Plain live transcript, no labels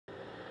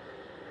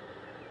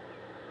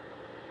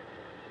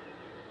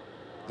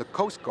The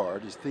Coast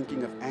Guard is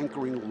thinking of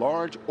anchoring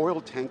large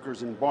oil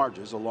tankers and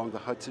barges along the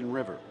Hudson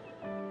River.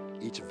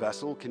 Each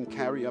vessel can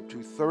carry up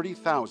to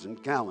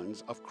 30,000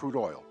 gallons of crude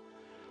oil,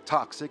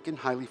 toxic and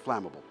highly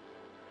flammable.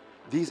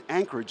 These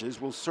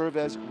anchorages will serve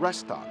as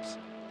rest stops,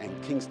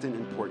 and Kingston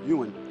and Port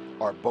Ewan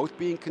are both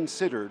being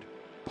considered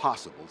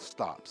possible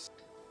stops.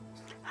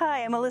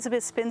 Hi, I'm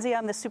Elizabeth Spinzi.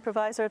 I'm the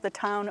supervisor of the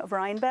town of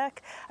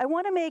Rhinebeck. I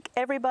want to make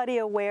everybody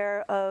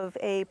aware of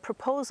a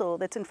proposal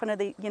that's in front of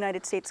the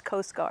United States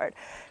Coast Guard.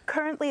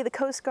 Currently, the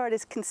Coast Guard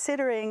is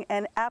considering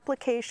an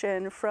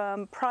application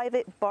from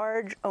private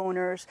barge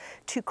owners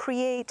to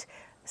create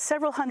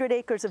several hundred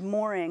acres of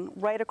mooring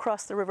right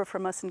across the river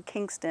from us in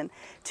Kingston.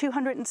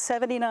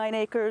 279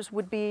 acres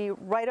would be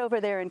right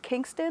over there in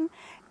Kingston,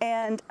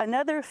 and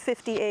another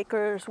 50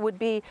 acres would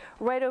be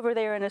right over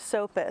there in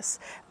Esopus.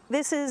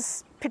 This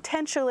is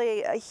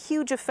potentially a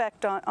huge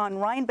effect on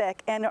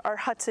Rhinebeck and our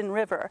Hudson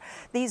River.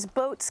 These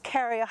boats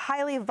carry a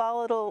highly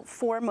volatile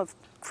form of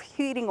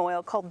heating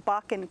oil called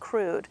Bakken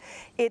crude.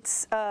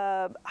 It's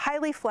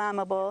highly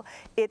flammable,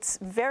 it's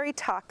very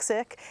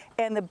toxic,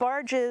 and the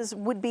barges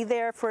would be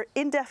there for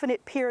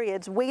indefinite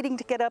periods waiting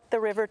to get up the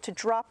river to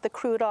drop the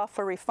crude off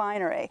for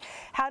refinery.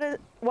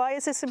 Why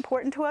is this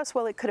important to us?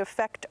 Well, it could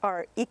affect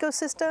our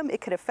ecosystem,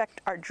 it could affect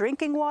our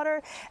drinking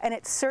water, and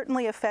it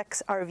certainly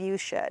affects our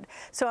viewshed.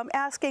 So I'm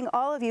asking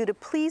all of you to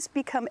please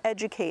become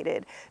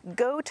educated.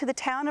 Go to the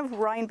Town of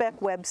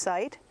Rhinebeck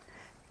website,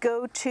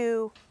 go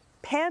to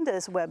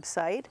PANDA's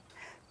website,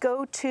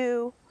 go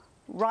to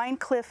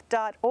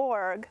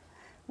rhinecliff.org,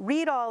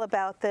 read all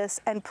about this,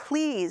 and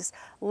please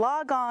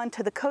log on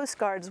to the Coast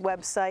Guard's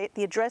website.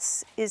 The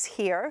address is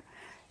here,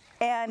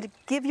 and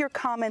give your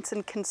comments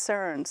and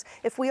concerns.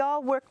 If we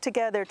all work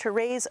together to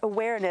raise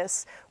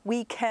awareness,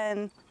 we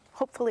can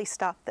hopefully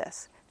stop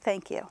this.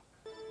 Thank you.